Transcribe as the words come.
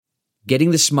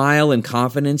Getting the smile and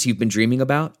confidence you've been dreaming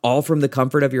about, all from the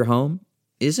comfort of your home,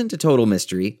 isn't a total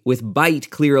mystery with Byte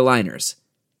clear aligners.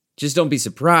 Just don't be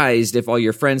surprised if all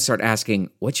your friends start asking,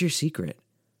 "What's your secret?"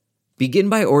 Begin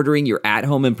by ordering your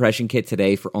at-home impression kit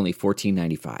today for only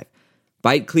 $14.95.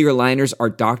 Byte clear aligners are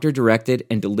doctor-directed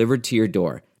and delivered to your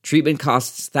door. Treatment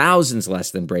costs thousands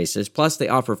less than braces, plus they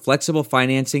offer flexible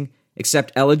financing,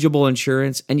 accept eligible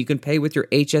insurance, and you can pay with your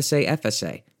HSA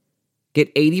FSA. Get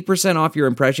 80% off your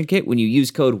impression kit when you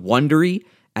use code WONDERY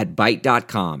at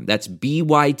Byte.com. That's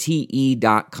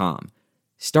BYTE.com.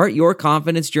 Start your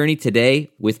confidence journey today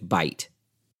with Byte.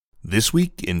 This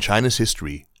week in China's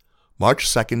history, March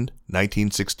 2nd,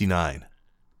 1969.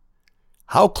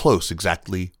 How close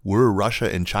exactly were Russia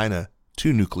and China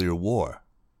to nuclear war?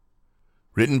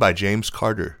 Written by James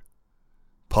Carter.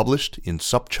 Published in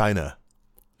SupChina.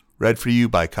 Read for you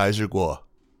by Kaiser Kuo.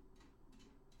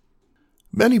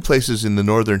 Many places in the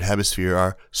northern hemisphere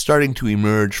are starting to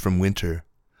emerge from winter,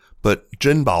 but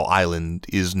Zhenbao Island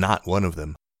is not one of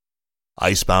them.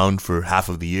 Icebound for half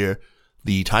of the year,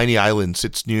 the tiny island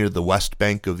sits near the west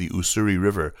bank of the Ussuri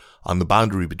River on the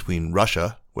boundary between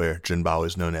Russia, where Zhenbao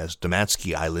is known as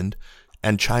Damansky Island,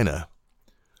 and China.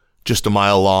 Just a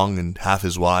mile long and half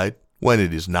as wide, when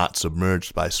it is not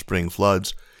submerged by spring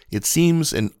floods, it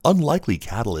seems an unlikely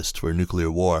catalyst for nuclear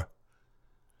war.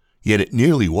 Yet it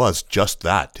nearly was just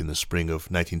that in the spring of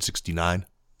 1969.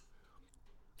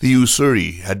 The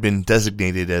Ussuri had been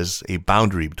designated as a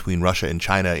boundary between Russia and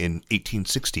China in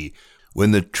 1860,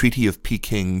 when the Treaty of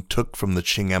Peking took from the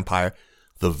Qing Empire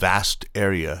the vast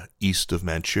area east of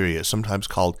Manchuria, sometimes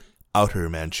called Outer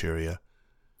Manchuria.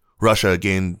 Russia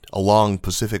gained a long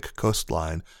Pacific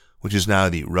coastline, which is now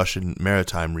the Russian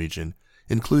maritime region,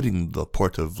 including the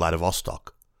port of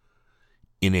Vladivostok.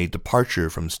 In a departure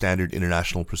from standard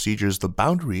international procedures, the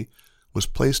boundary was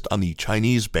placed on the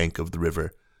Chinese bank of the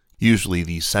river. Usually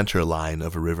the center line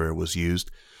of a river was used,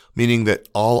 meaning that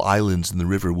all islands in the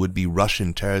river would be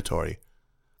Russian territory.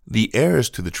 The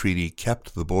heirs to the treaty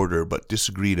kept the border but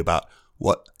disagreed about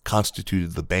what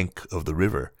constituted the bank of the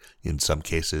river in some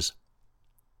cases.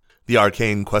 The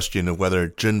arcane question of whether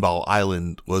Zhenbao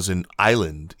Island was an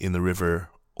island in the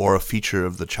river or a feature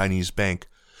of the Chinese bank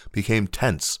became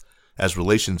tense as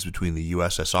relations between the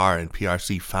USSR and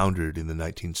PRC foundered in the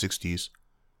 1960s.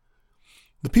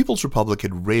 The People's Republic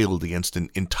had railed against an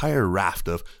entire raft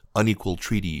of unequal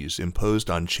treaties imposed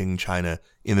on Qing China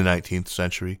in the 19th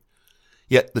century.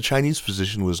 Yet the Chinese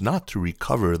position was not to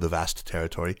recover the vast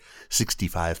territory,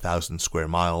 65,000 square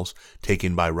miles,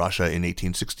 taken by Russia in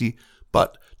 1860,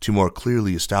 but to more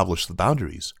clearly establish the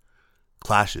boundaries.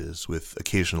 Clashes, with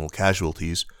occasional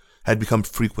casualties, had become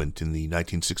frequent in the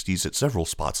 1960s at several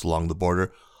spots along the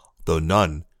border, though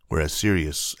none were as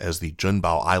serious as the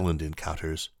Zhenbao Island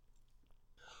encounters.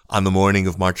 On the morning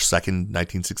of March 2nd,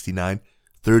 1969,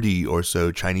 30 or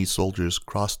so Chinese soldiers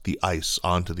crossed the ice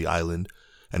onto the island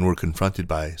and were confronted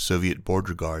by Soviet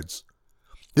border guards.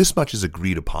 This much is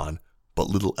agreed upon, but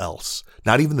little else,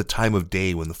 not even the time of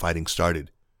day when the fighting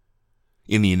started.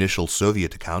 In the initial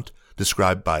Soviet account,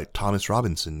 described by Thomas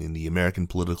Robinson in the American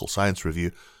Political Science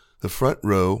Review, the front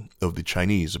row of the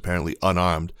Chinese, apparently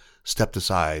unarmed, stepped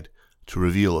aside to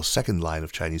reveal a second line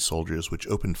of Chinese soldiers which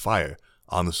opened fire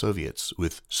on the Soviets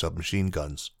with submachine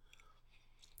guns.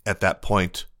 At that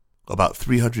point, about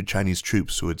 300 Chinese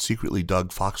troops who had secretly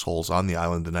dug foxholes on the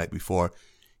island the night before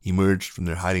emerged from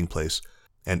their hiding place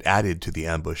and added to the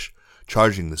ambush,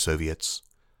 charging the Soviets.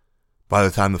 By the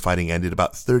time the fighting ended,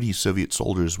 about 30 Soviet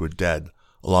soldiers were dead,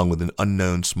 along with an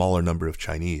unknown smaller number of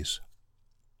Chinese.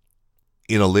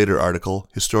 In a later article,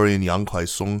 historian Yang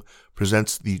Kuai-sung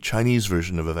presents the Chinese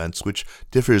version of events, which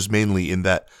differs mainly in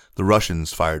that the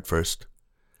Russians fired first.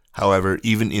 However,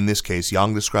 even in this case,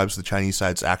 Yang describes the Chinese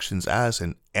side's actions as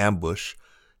an ambush,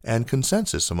 and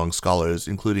consensus among scholars,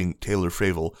 including Taylor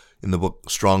Fravel in the book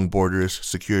Strong Borders,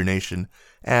 Secure Nation,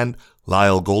 and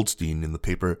Lyle Goldstein in the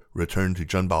paper Return to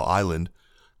Zhenbao Island,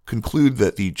 conclude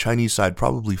that the Chinese side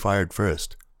probably fired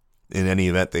first. In any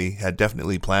event, they had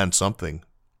definitely planned something.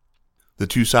 The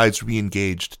two sides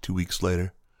re-engaged 2 weeks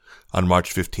later. On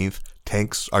March 15th,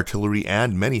 tanks, artillery,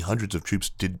 and many hundreds of troops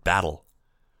did battle.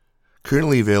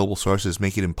 Currently available sources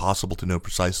make it impossible to know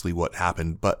precisely what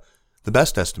happened, but the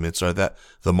best estimates are that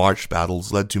the March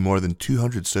battles led to more than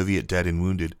 200 Soviet dead and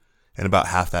wounded, and about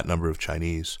half that number of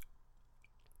Chinese.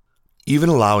 Even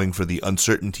allowing for the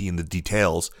uncertainty in the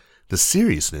details, the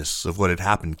seriousness of what had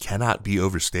happened cannot be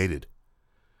overstated.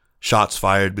 Shots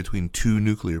fired between two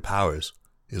nuclear powers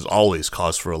is always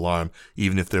cause for alarm,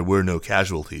 even if there were no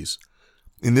casualties.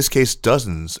 In this case,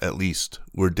 dozens, at least,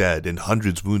 were dead and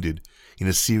hundreds wounded in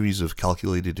a series of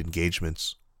calculated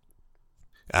engagements.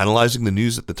 Analyzing the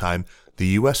news at the time, the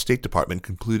U.S. State Department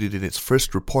concluded in its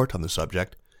first report on the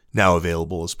subject, now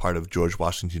available as part of George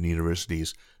Washington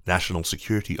University's National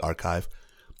Security Archive,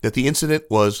 that the incident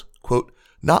was, quote,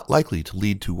 not likely to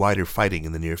lead to wider fighting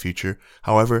in the near future.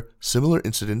 However, similar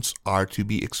incidents are to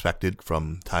be expected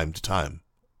from time to time,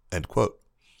 end quote.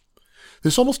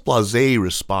 This almost blasé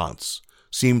response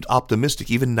seemed optimistic,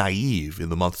 even naive, in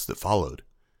the months that followed.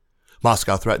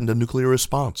 Moscow threatened a nuclear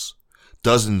response.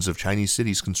 Dozens of Chinese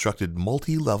cities constructed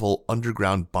multi-level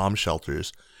underground bomb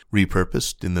shelters,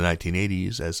 repurposed in the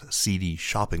 1980s as seedy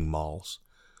shopping malls.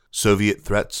 Soviet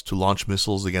threats to launch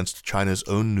missiles against China's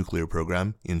own nuclear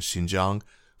program in Xinjiang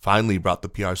finally brought the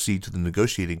PRC to the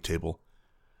negotiating table.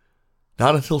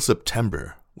 Not until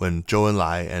September, when Zhou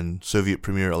Enlai and Soviet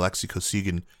Premier Alexei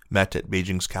Kosygin met at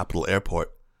Beijing's capital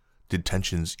airport, did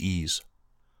tensions ease.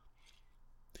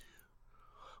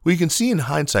 We can see in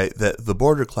hindsight that the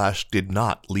border clash did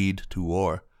not lead to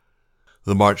war.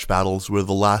 The March battles were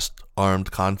the last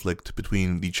armed conflict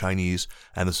between the Chinese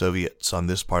and the Soviets on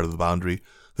this part of the boundary,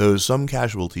 though some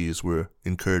casualties were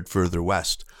incurred further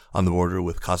west on the border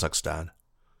with Kazakhstan.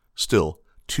 Still,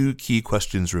 two key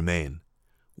questions remain.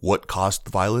 What caused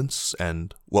the violence,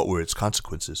 and what were its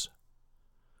consequences?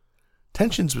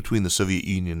 Tensions between the Soviet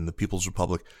Union and the People's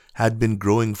Republic had been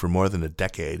growing for more than a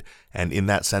decade, and in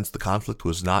that sense the conflict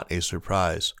was not a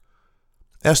surprise.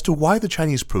 As to why the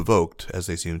Chinese provoked, as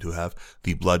they seem to have,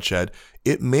 the bloodshed,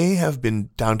 it may have been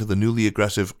down to the newly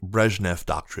aggressive Brezhnev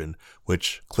Doctrine,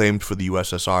 which claimed for the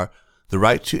USSR the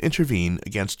right to intervene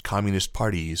against communist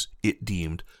parties it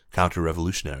deemed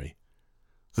counter-revolutionary.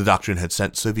 The doctrine had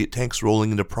sent Soviet tanks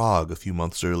rolling into Prague a few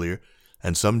months earlier,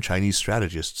 and some Chinese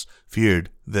strategists feared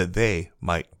that they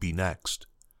might be next.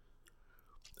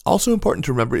 Also important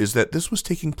to remember is that this was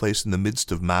taking place in the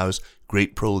midst of Mao's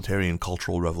Great Proletarian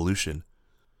Cultural Revolution.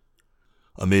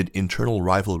 Amid internal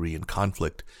rivalry and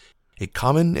conflict, a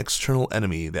common external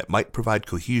enemy that might provide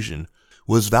cohesion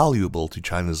was valuable to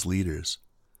China's leaders.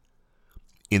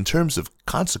 In terms of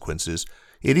consequences,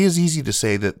 it is easy to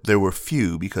say that there were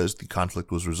few because the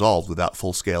conflict was resolved without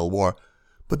full-scale war,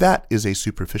 but that is a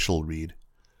superficial read.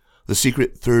 The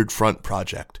secret Third Front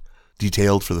project,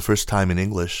 detailed for the first time in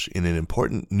English in an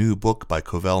important new book by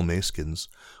Covell Maskins,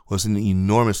 was an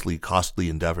enormously costly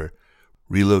endeavor,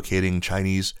 relocating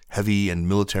Chinese heavy and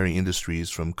military industries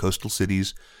from coastal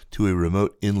cities to a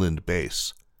remote inland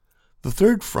base. The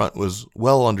Third Front was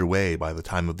well underway by the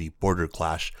time of the border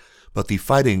clash, but the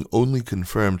fighting only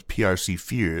confirmed PRC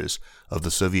fears of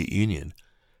the Soviet Union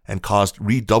and caused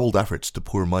redoubled efforts to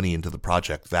pour money into the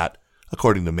project that,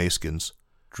 according to Maskins,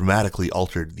 dramatically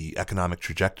altered the economic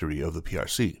trajectory of the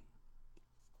PRC.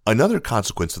 Another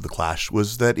consequence of the clash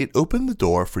was that it opened the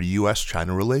door for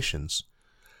U.S.-China relations.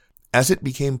 As it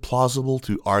became plausible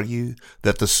to argue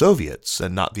that the Soviets,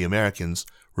 and not the Americans,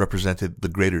 represented the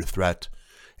greater threat,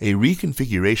 a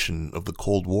reconfiguration of the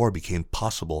Cold War became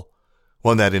possible,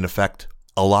 one that in effect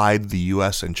allied the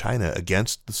U.S. and China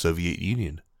against the Soviet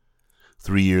Union.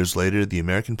 3 years later, the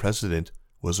American president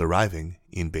was arriving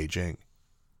in Beijing.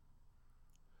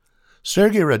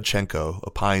 Sergei Radchenko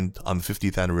opined on the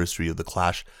 50th anniversary of the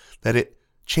clash that it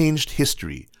changed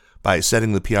history by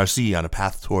setting the PRC on a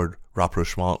path toward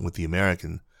rapprochement with the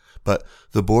American, but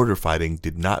the border fighting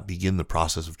did not begin the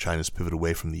process of China's pivot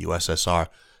away from the USSR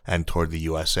and toward the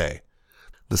USA.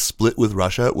 The split with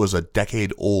Russia was a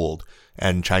decade old,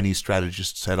 and Chinese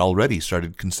strategists had already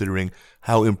started considering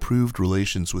how improved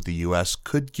relations with the U.S.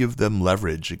 could give them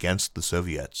leverage against the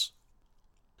Soviets.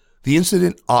 The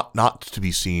incident ought not to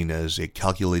be seen as a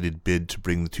calculated bid to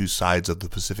bring the two sides of the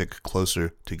Pacific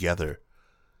closer together.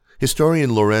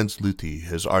 Historian Lorenz Luthi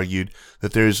has argued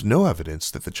that there is no evidence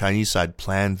that the Chinese side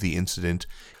planned the incident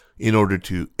in order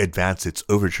to advance its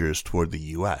overtures toward the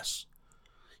U.S.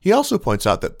 He also points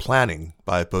out that planning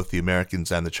by both the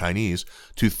Americans and the Chinese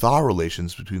to thaw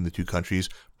relations between the two countries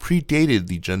predated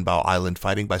the Zhenbao Island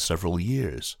fighting by several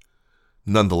years.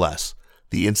 Nonetheless,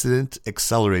 the incident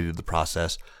accelerated the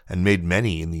process and made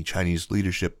many in the Chinese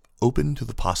leadership open to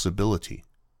the possibility.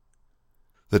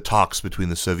 The talks between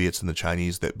the Soviets and the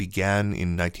Chinese that began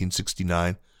in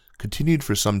 1969 continued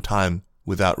for some time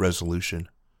without resolution.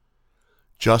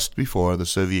 Just before the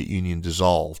Soviet Union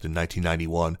dissolved in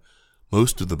 1991,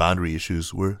 most of the boundary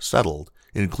issues were settled,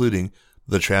 including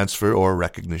the transfer or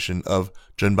recognition of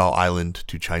Zhenbao Island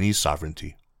to Chinese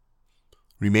sovereignty.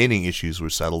 Remaining issues were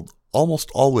settled almost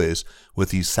always with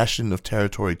the cession of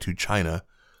territory to China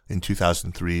in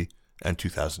 2003 and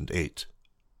 2008.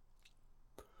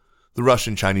 The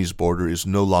Russian-Chinese border is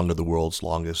no longer the world's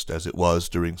longest as it was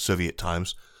during Soviet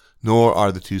times, nor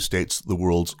are the two states the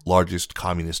world's largest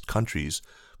communist countries,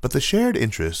 but the shared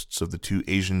interests of the two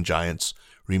Asian giants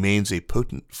remains a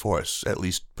potent force, at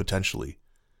least potentially.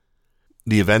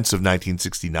 The events of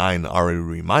 1969 are a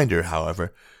reminder,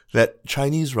 however, that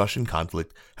Chinese-Russian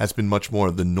conflict has been much more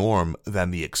the norm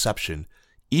than the exception,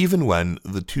 even when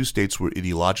the two states were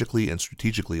ideologically and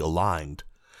strategically aligned.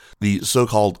 The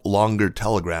so-called Longer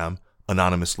Telegram,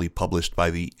 anonymously published by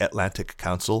the Atlantic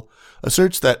Council,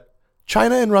 asserts that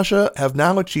China and Russia have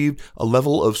now achieved a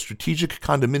level of strategic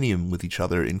condominium with each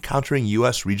other in countering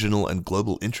U.S. regional and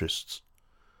global interests.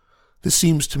 This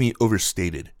seems to me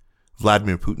overstated.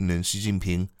 Vladimir Putin and Xi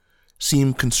Jinping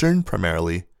seem concerned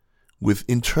primarily with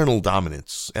internal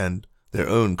dominance and their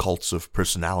own cults of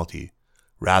personality,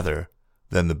 rather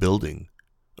than the building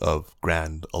of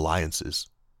grand alliances.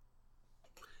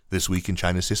 This Week in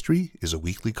China's History is a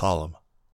weekly column.